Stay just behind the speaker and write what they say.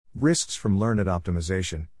Risks from Learned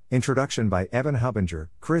Optimization, Introduction by Evan Hubinger,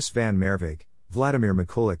 Chris van Merwijk, Vladimir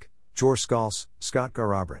Mikulik, Joar Skalse, Scott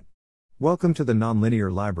Garrabrant. Welcome to the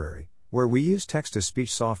Nonlinear Library, where we use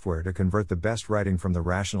text-to-speech software to convert the best writing from the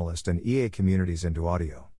Rationalist and EA communities into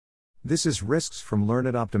audio. This is Risks from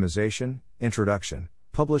Learned Optimization, Introduction,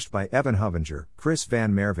 published by Evan Hubinger, Chris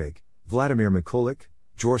van Merwijk, Vladimir Mikulik,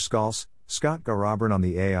 Joar Skalse, Scott Garrabrant on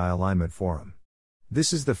the AI Alignment Forum.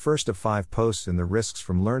 This is the first of 5 posts in the Risks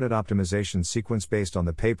from Learned Optimization sequence based on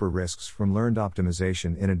the paper Risks from Learned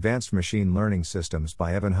Optimization in Advanced Machine Learning Systems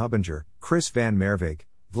by Evan Hubinger, Chris van Merwijk,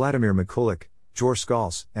 Vladimir Mikulik, Joar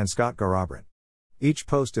Skalse, and Scott Garrabrant. Each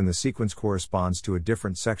post in the sequence corresponds to a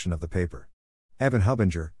different section of the paper. Evan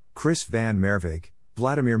Hubinger, Chris van Merwijk,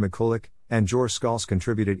 Vladimir Mikulik, and Joar Skalse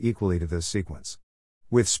contributed equally to this sequence.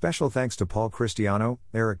 With special thanks to Paul Christiano,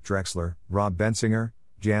 Eric Drexler, Rob Bensinger,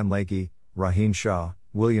 Jan Leike, Rohin Shah,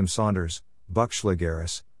 William Saunders, Buck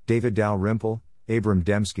Shlegeris, David Dalrymple, Abram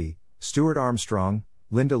Demski, Stuart Armstrong,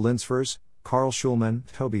 Linda Linsefors, Carl Shulman,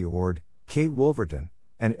 Toby Ord, Kate Woolverton,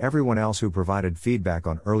 and everyone else who provided feedback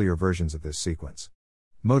on earlier versions of this sequence.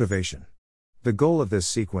 Motivation. The goal of this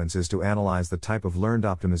sequence is to analyze the type of learned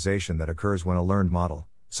optimization that occurs when a learned model,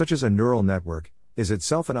 such as a neural network, is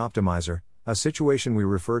itself an optimizer, a situation we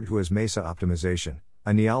refer to as mesa-optimization,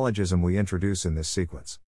 a neologism we introduce in this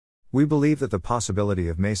sequence. We believe that the possibility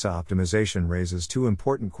of mesa-optimization raises 2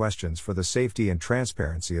 important questions for the safety and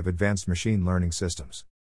transparency of advanced machine learning systems.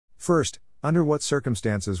 First, under what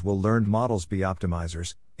circumstances will learned models be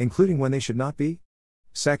optimizers, including when they should not be?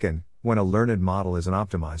 Second, when a learned model is an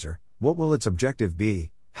optimizer, what will its objective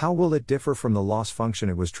be, how will it differ from the loss function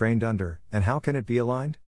it was trained under, and how can it be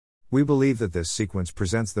aligned? We believe that this sequence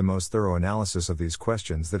presents the most thorough analysis of these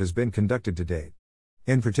questions that has been conducted to date.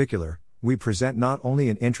 In particular, we present not only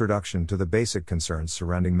an introduction to the basic concerns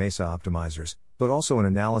surrounding mesa-optimizers, but also an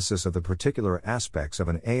analysis of the particular aspects of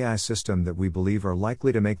an AI system that we believe are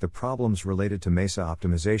likely to make the problems related to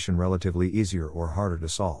mesa-optimization relatively easier or harder to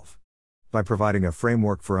solve. By providing a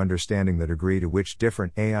framework for understanding the degree to which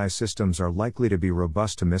different AI systems are likely to be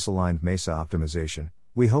robust to misaligned mesa-optimization,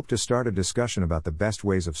 we hope to start a discussion about the best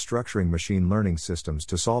ways of structuring machine learning systems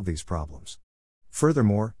to solve these problems.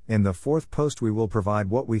 Furthermore, in the 4th post we will provide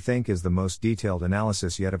what we think is the most detailed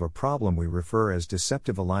analysis yet of a problem we refer as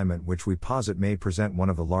deceptive alignment, which we posit may present one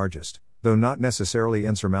of the largest, though not necessarily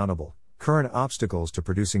insurmountable, current obstacles to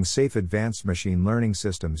producing safe advanced machine learning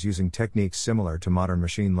systems using techniques similar to modern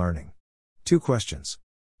machine learning. 2 questions.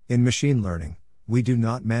 In machine learning, we do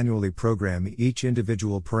not manually program each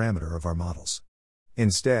individual parameter of our models.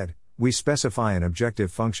 Instead, we specify an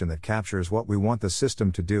objective function that captures what we want the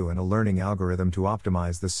system to do and a learning algorithm to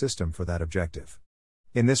optimize the system for that objective.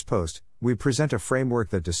 In this post, we present a framework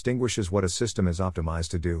that distinguishes what a system is optimized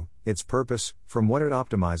to do, its purpose, from what it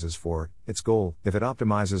optimizes for, its goal, if it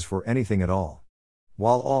optimizes for anything at all.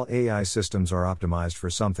 While all AI systems are optimized for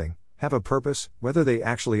something, have a purpose, whether they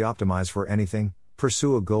actually optimize for anything,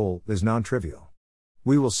 pursue a goal, is non-trivial.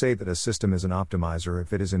 We will say that a system is an optimizer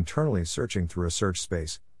if it is internally searching through a search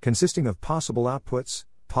space, consisting of possible outputs,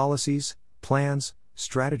 policies, plans,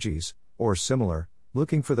 strategies, or similar,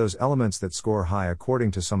 looking for those elements that score high according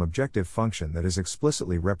to some objective function that is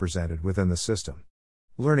explicitly represented within the system.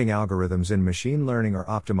 Learning algorithms in machine learning are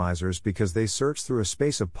optimizers because they search through a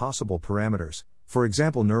space of possible parameters, for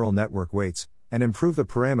example neural network weights, and improve the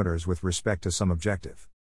parameters with respect to some objective.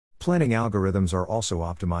 Planning algorithms are also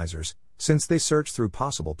optimizers, since they search through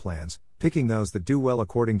possible plans, picking those that do well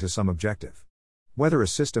according to some objective. Whether a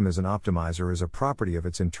system is an optimizer is a property of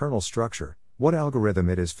its internal structure, what algorithm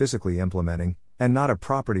it is physically implementing, and not a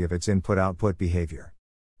property of its input-output behavior.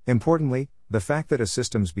 Importantly, the fact that a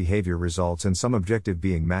system's behavior results in some objective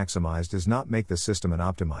being maximized does not make the system an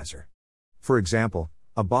optimizer. For example,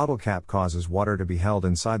 a bottle cap causes water to be held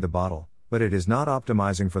inside the bottle, but it is not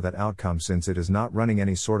optimizing for that outcome since it is not running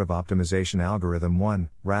any sort of optimization algorithm.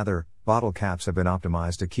 Rather, bottle caps have been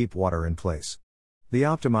optimized to keep water in place. The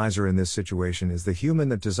optimizer in this situation is the human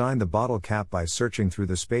that designed the bottle cap by searching through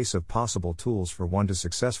the space of possible tools for one to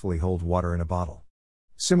successfully hold water in a bottle.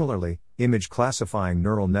 Similarly, image classifying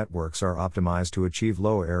neural networks are optimized to achieve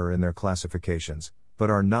low error in their classifications, but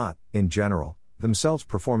are not, in general, themselves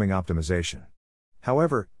performing optimization.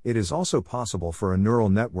 However, it is also possible for a neural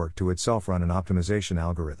network to itself run an optimization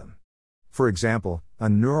algorithm. For example, a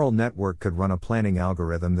neural network could run a planning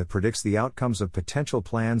algorithm that predicts the outcomes of potential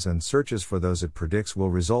plans and searches for those it predicts will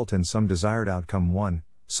result in some desired outcome.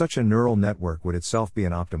 Such a neural network would itself be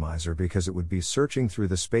an optimizer because it would be searching through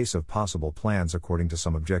the space of possible plans according to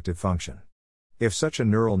some objective function. If such a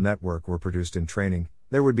neural network were produced in training,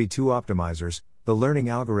 there would be 2 optimizers, the learning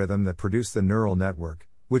algorithm that produced the neural network,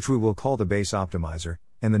 which we will call the base optimizer,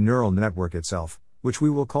 and the neural network itself, which we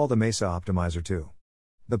will call the mesa-optimizer too.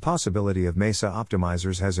 The possibility of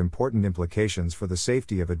mesa-optimizers has important implications for the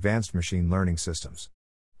safety of advanced machine learning systems.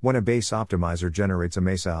 When a base optimizer generates a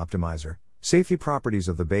mesa-optimizer, safety properties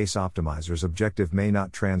of the base optimizer's objective may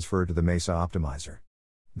not transfer to the mesa-optimizer.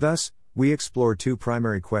 Thus, we explore two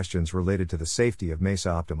primary questions related to the safety of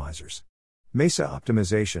mesa-optimizers.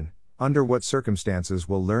 Mesa-optimization: under what circumstances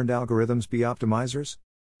will learned algorithms be optimizers?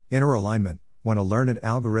 Inner alignment: when a learned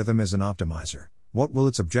algorithm is an optimizer, what will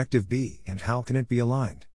its objective be and how can it be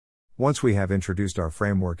aligned? Once we have introduced our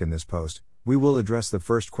framework in this post, we will address the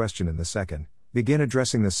first question in the second, begin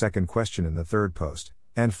addressing the second question in the third post,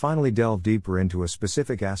 and finally delve deeper into a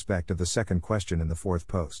specific aspect of the second question in the fourth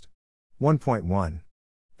post. 1.1.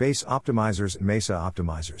 Base optimizers and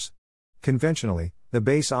mesa-optimizers. Conventionally, the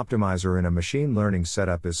base optimizer in a machine learning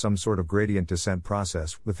setup is some sort of gradient descent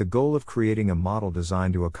process with the goal of creating a model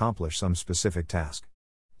designed to accomplish some specific task.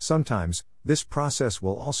 Sometimes, this process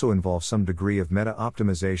will also involve some degree of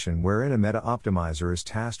meta-optimization wherein a meta-optimizer is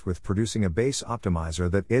tasked with producing a base optimizer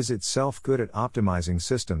that is itself good at optimizing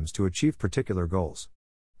systems to achieve particular goals.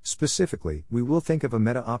 Specifically, we will think of a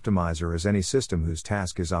meta-optimizer as any system whose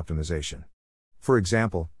task is optimization. For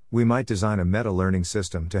example, we might design a meta-learning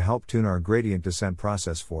system to help tune our gradient descent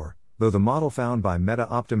process for, though the model found by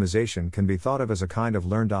meta-optimization can be thought of as a kind of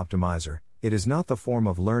learned optimizer, it is not the form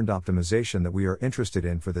of learned optimization that we are interested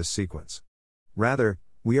in for this sequence. Rather,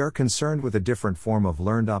 we are concerned with a different form of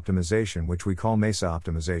learned optimization which we call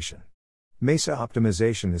mesa-optimization.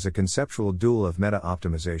 Mesa-optimization is a conceptual dual of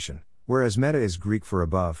meta-optimization, whereas meta is Greek for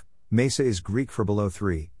above, mesa is Greek for below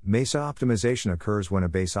 3. Mesa-optimization occurs when a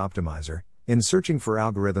base optimizer, in searching for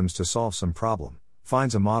algorithms to solve some problem,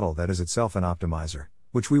 finds a model that is itself an optimizer,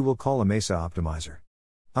 which we will call a mesa-optimizer.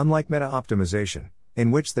 Unlike meta-optimization, in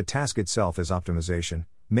which the task itself is optimization,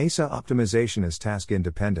 mesa-optimization is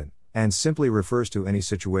task-independent, and simply refers to any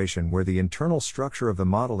situation where the internal structure of the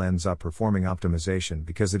model ends up performing optimization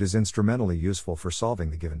because it is instrumentally useful for solving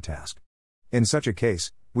the given task. In such a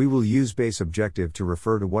case, we will use base objective to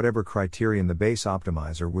refer to whatever criterion the base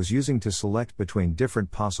optimizer was using to select between different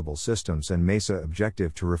possible systems, and mesa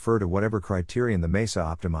objective to refer to whatever criterion the mesa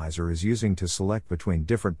optimizer is using to select between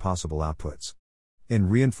different possible outputs. In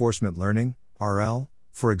reinforcement learning, RL,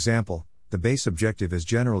 for example, the base objective is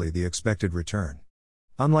generally the expected return.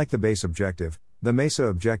 Unlike the base objective, the mesa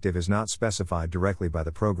objective is not specified directly by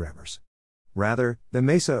the programmers. Rather, the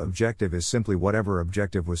mesa objective is simply whatever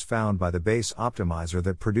objective was found by the base optimizer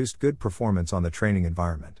that produced good performance on the training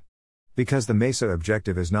environment. Because the mesa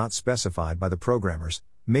objective is not specified by the programmers,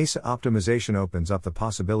 mesa optimization opens up the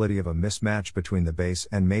possibility of a mismatch between the base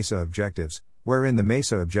and mesa objectives, wherein the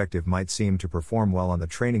mesa objective might seem to perform well on the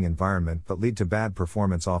training environment but lead to bad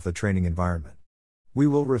performance off the training environment. We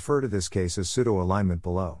will refer to this case as pseudo-alignment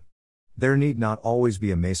below. There need not always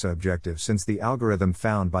be a mesa objective since the algorithm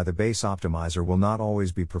found by the base optimizer will not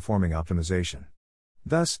always be performing optimization.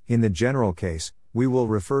 Thus, in the general case, we will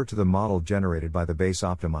refer to the model generated by the base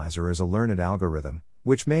optimizer as a learned algorithm,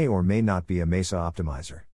 which may or may not be a mesa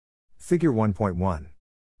optimizer. Figure 1.1.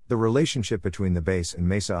 The relationship between the base and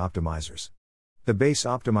mesa optimizers. The base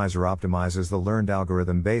optimizer optimizes the learned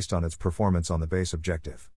algorithm based on its performance on the base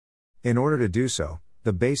objective. In order to do so,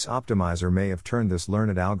 the base optimizer may have turned this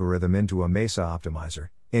learned algorithm into a mesa optimizer,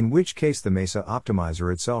 in which case the mesa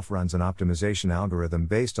optimizer itself runs an optimization algorithm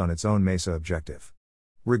based on its own mesa objective.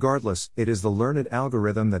 Regardless, it is the learned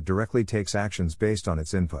algorithm that directly takes actions based on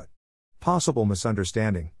its input. Possible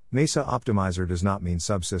misunderstanding: mesa optimizer does not mean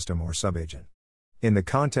subsystem or subagent. In the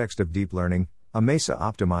context of deep learning, a mesa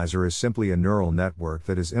optimizer is simply a neural network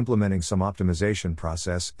that is implementing some optimization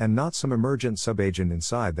process and not some emergent subagent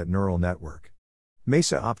inside that neural network.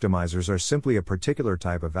 Mesa optimizers are simply a particular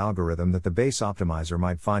type of algorithm that the base optimizer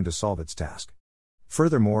might find to solve its task.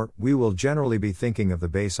 Furthermore, we will generally be thinking of the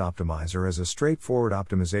base optimizer as a straightforward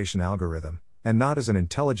optimization algorithm, and not as an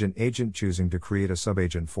intelligent agent choosing to create a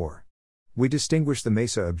subagent for. We distinguish the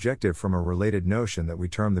mesa objective from a related notion that we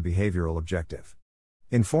term the behavioral objective.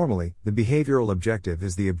 Informally, the behavioral objective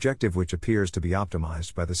is the objective which appears to be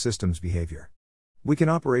optimized by the system's behavior. We can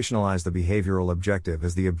operationalize the behavioral objective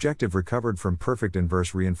as the objective recovered from perfect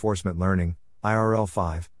inverse reinforcement learning, IRL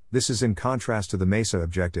 5. This is in contrast to the mesa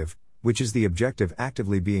objective, which is the objective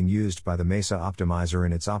actively being used by the mesa optimizer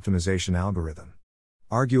in its optimization algorithm.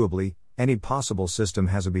 Arguably, any possible system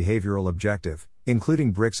has a behavioral objective,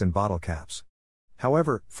 including bricks and bottle caps.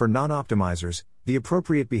 However, for non-optimizers, the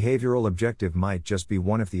appropriate behavioral objective might just be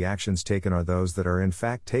 1 if the actions taken are those that are in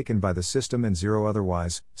fact taken by the system and 0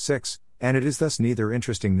 otherwise, 6. And it is thus neither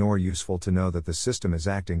interesting nor useful to know that the system is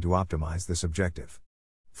acting to optimize this objective.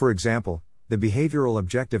 For example, the behavioral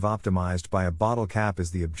objective optimized by a bottle cap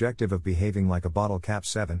is the objective of behaving like a bottle cap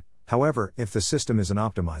 7. However, if the system is an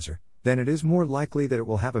optimizer, then it is more likely that it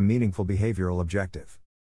will have a meaningful behavioral objective.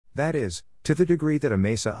 That is, to the degree that a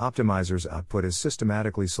mesa-optimizer's output is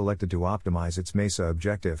systematically selected to optimize its mesa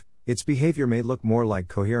objective, its behavior may look more like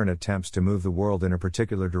coherent attempts to move the world in a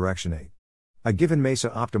particular direction. A given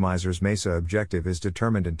mesa-optimizer's mesa objective is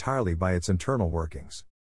determined entirely by its internal workings.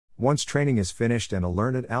 Once training is finished and a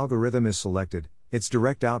learned algorithm is selected, its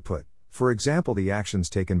direct output, for example the actions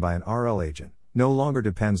taken by an RL agent, no longer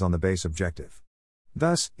depends on the base objective.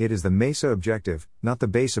 Thus, it is the mesa objective, not the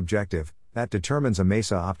base objective, that determines a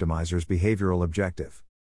mesa-optimizer's behavioral objective.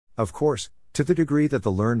 Of course, to the degree that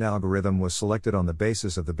the learned algorithm was selected on the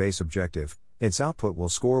basis of the base objective, its output will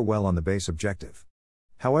score well on the base objective.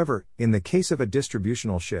 However, in the case of a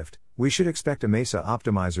distributional shift, we should expect a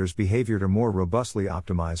mesa-optimizer's behavior to more robustly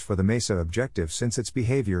optimize for the mesa objective since its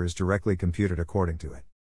behavior is directly computed according to it.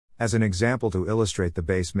 As an example to illustrate the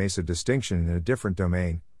base-mesa distinction in a different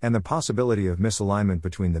domain, and the possibility of misalignment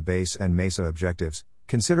between the base and mesa objectives,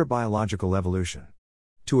 consider biological evolution.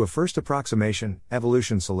 To a first approximation,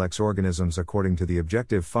 evolution selects organisms according to the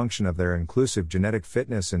objective function of their inclusive genetic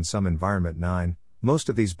fitness in some environment. 9. Most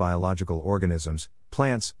of these biological organisms,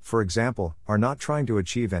 plants, for example, are not trying to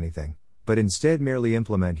achieve anything, but instead merely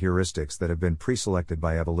implement heuristics that have been preselected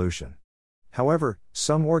by evolution. However,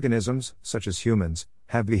 some organisms, such as humans,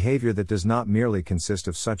 have behavior that does not merely consist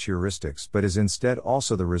of such heuristics but is instead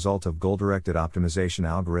also the result of goal-directed optimization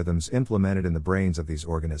algorithms implemented in the brains of these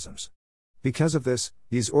organisms. Because of this,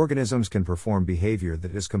 these organisms can perform behavior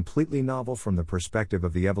that is completely novel from the perspective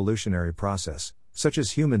of the evolutionary process, such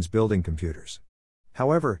as humans building computers.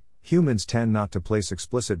 However, humans tend not to place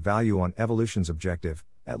explicit value on evolution's objective,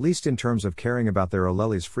 at least in terms of caring about their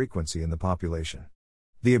alleles' frequency in the population.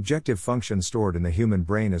 The objective function stored in the human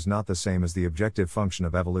brain is not the same as the objective function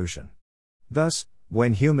of evolution. Thus,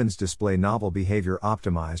 when humans display novel behavior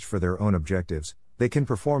optimized for their own objectives, they can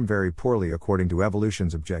perform very poorly according to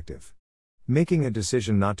evolution's objective. Making a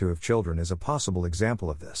decision not to have children is a possible example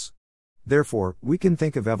of this. Therefore, we can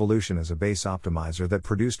think of evolution as a base optimizer that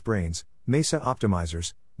produced brains,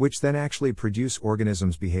 mesa-optimizers, which then actually produce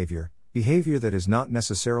organisms' behavior that is not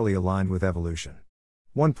necessarily aligned with evolution.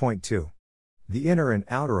 1.2. The inner and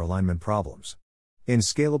outer alignment problems. In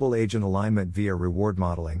scalable agent alignment via reward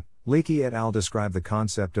modeling, Leike et al. Describe the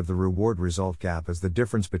concept of the reward-result gap as the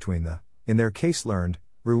difference between the, in their case learned,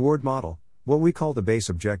 reward model, what we call the base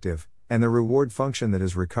objective, and the reward function that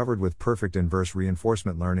is recovered with perfect inverse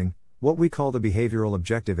reinforcement learning, what we call the behavioral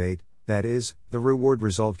objective 8, that is, the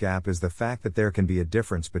reward-result gap is the fact that there can be a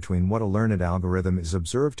difference between what a learned algorithm is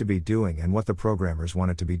observed to be doing and what the programmers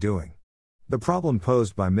want it to be doing. The problem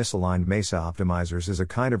posed by misaligned mesa-optimizers is a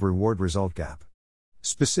kind of reward-result gap.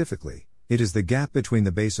 Specifically, it is the gap between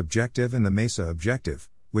the base objective and the mesa objective,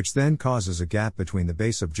 which then causes a gap between the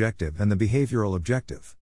base objective and the behavioral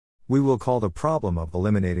objective. We will call the problem of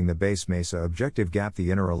eliminating the base mesa objective gap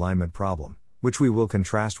the inner alignment problem, which we will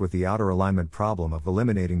contrast with the outer alignment problem of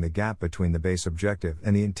eliminating the gap between the base objective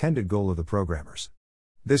and the intended goal of the programmers.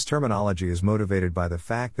 This terminology is motivated by the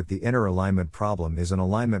fact that the inner alignment problem is an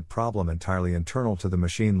alignment problem entirely internal to the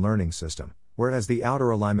machine learning system, whereas the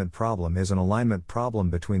outer alignment problem is an alignment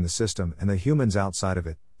problem between the system and the humans outside of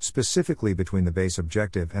it, specifically between the base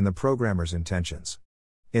objective and the programmer's intentions.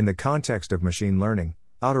 In the context of machine learning,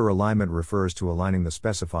 outer alignment refers to aligning the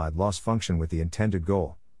specified loss function with the intended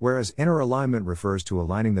goal, whereas inner alignment refers to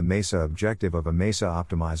aligning the mesa objective of a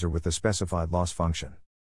mesa-optimizer with the specified loss function.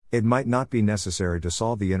 It might not be necessary to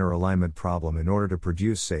solve the inner alignment problem in order to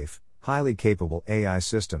produce safe, highly capable AI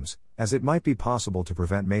systems, as it might be possible to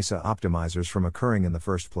prevent mesa-optimizers from occurring in the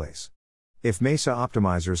first place. If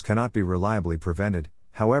mesa-optimizers cannot be reliably prevented,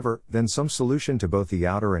 however, then some solution to both the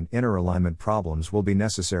outer and inner alignment problems will be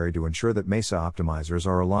necessary to ensure that mesa-optimizers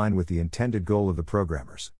are aligned with the intended goal of the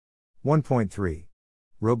programmers. 1.3.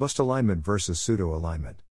 Robust alignment versus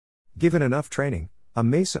pseudo-alignment. Given enough training, a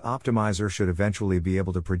mesa-optimizer should eventually be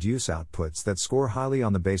able to produce outputs that score highly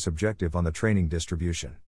on the base objective on the training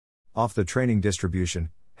distribution. Off the training distribution,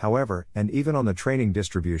 however, and even on the training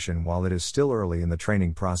distribution while it is still early in the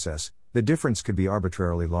training process, the difference could be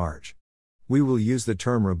arbitrarily large. We will use the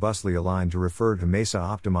term robustly aligned to refer to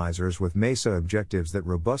mesa-optimizers with mesa objectives that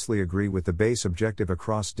robustly agree with the base objective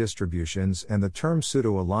across distributions, and the term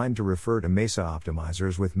pseudo-aligned to refer to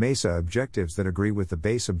mesa-optimizers with mesa objectives that agree with the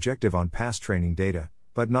base objective on past training data,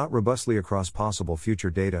 but not robustly across possible future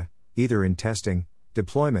data, either in testing,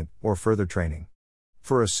 deployment, or further training.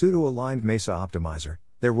 For a pseudo-aligned mesa-optimizer,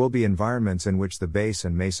 there will be environments in which the base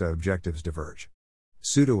and mesa objectives diverge.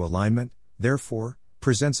 Pseudo-alignment, therefore,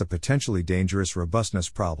 presents a potentially dangerous robustness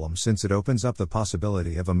problem since it opens up the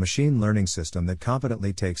possibility of a machine learning system that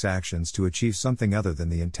competently takes actions to achieve something other than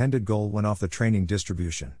the intended goal when off the training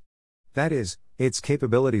distribution. That is, its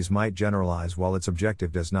capabilities might generalize while its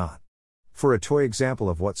objective does not. For a toy example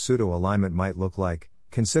of what pseudo-alignment might look like,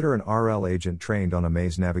 consider an RL agent trained on a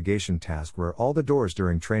maze navigation task where all the doors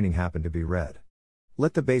during training happen to be red.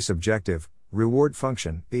 Let the base objective, reward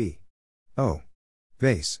function, be O.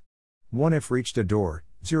 Base 1 if reached a door,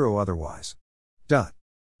 0 otherwise.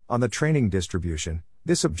 On the training distribution,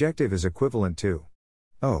 this objective is equivalent to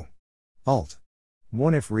O. Alt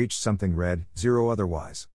 1 if reached something red, 0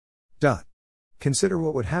 otherwise. Consider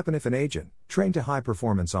what would happen if an agent, trained to high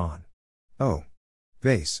performance on O.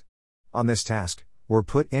 Base on this task, were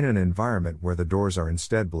put in an environment where the doors are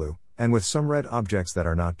instead blue, and with some red objects that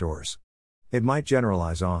are not doors. It might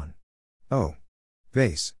generalize on O.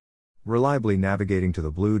 Base, reliably navigating to the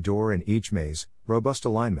blue door in each maze, robust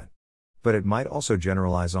alignment. But it might also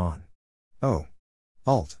generalize on O.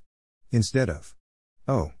 Alt, instead of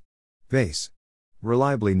O. Base,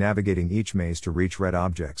 reliably navigating each maze to reach red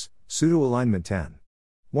objects, pseudo-alignment 10.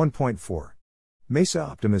 1.4.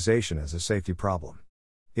 Mesa-optimization as a safety problem.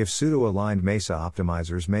 If pseudo-aligned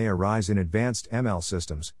mesa-optimizers may arise in advanced ML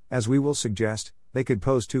systems, as we will suggest, they could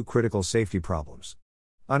pose two critical safety problems.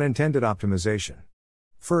 Unintended optimization.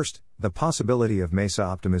 First, the possibility of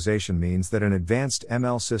mesa-optimization means that an advanced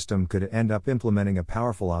ML system could end up implementing a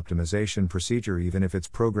powerful optimization procedure even if its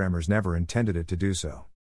programmers never intended it to do so.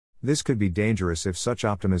 This could be dangerous if such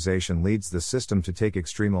optimization leads the system to take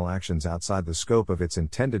extremal actions outside the scope of its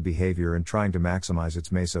intended behavior in trying to maximize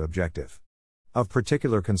its mesa objective. Of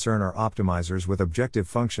particular concern are optimizers with objective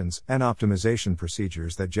functions and optimization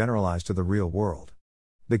procedures that generalize to the real world.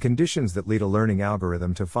 The conditions that lead a learning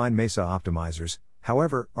algorithm to find mesa-optimizers,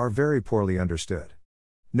 however, are very poorly understood.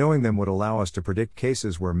 Knowing them would allow us to predict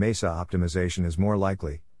cases where mesa-optimization is more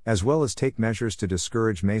likely, as well as take measures to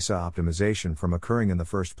discourage mesa-optimization from occurring in the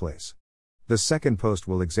first place. The second post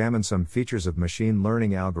will examine some features of machine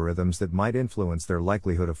learning algorithms that might influence their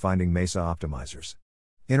likelihood of finding mesa-optimizers.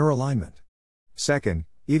 Inner alignment. Second,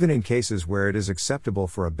 even in cases where it is acceptable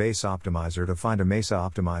for a base optimizer to find a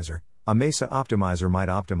mesa-optimizer might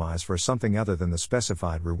optimize for something other than the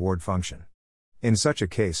specified reward function. In such a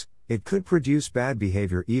case, it could produce bad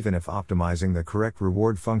behavior even if optimizing the correct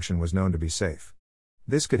reward function was known to be safe.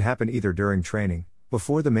 This could happen either during training,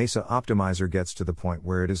 before the mesa-optimizer gets to the point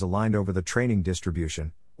where it is aligned over the training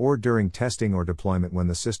distribution, or during testing or deployment when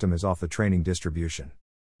the system is off the training distribution.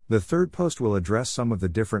 The third post will address some of the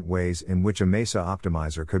different ways in which a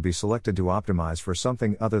mesa-optimizer could be selected to optimize for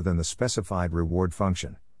something other than the specified reward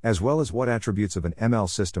function, as well as what attributes of an ML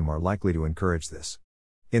system are likely to encourage this.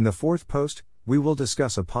 In the fourth post, we will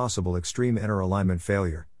discuss a possible extreme inner alignment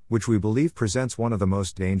failure, which we believe presents one of the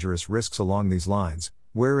most dangerous risks along these lines,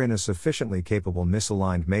 wherein a sufficiently capable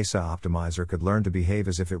misaligned mesa-optimizer could learn to behave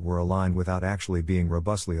as if it were aligned without actually being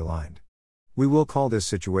robustly aligned. We will call this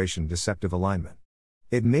situation deceptive alignment.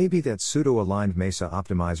 It may be that pseudo-aligned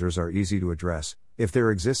mesa-optimizers are easy to address, if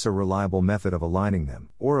there exists a reliable method of aligning them,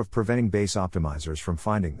 or of preventing base optimizers from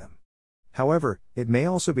finding them. However, it may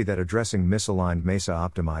also be that addressing misaligned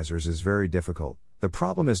mesa-optimizers is very difficult. The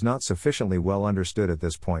problem is not sufficiently well understood at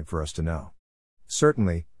this point for us to know.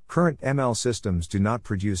 Certainly, current ML systems do not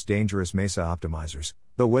produce dangerous mesa-optimizers,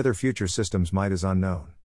 though whether future systems might is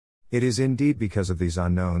unknown. It is indeed because of these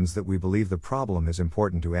unknowns that we believe the problem is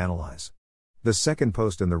important to analyze. The second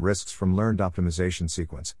post in the Risks from Learned Optimization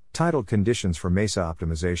sequence, titled Conditions for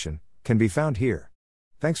Mesa-Optimization, can be found here.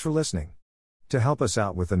 Thanks for listening. To help us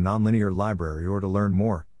out with the Nonlinear Library or to learn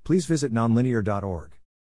more, please visit nonlinear.org.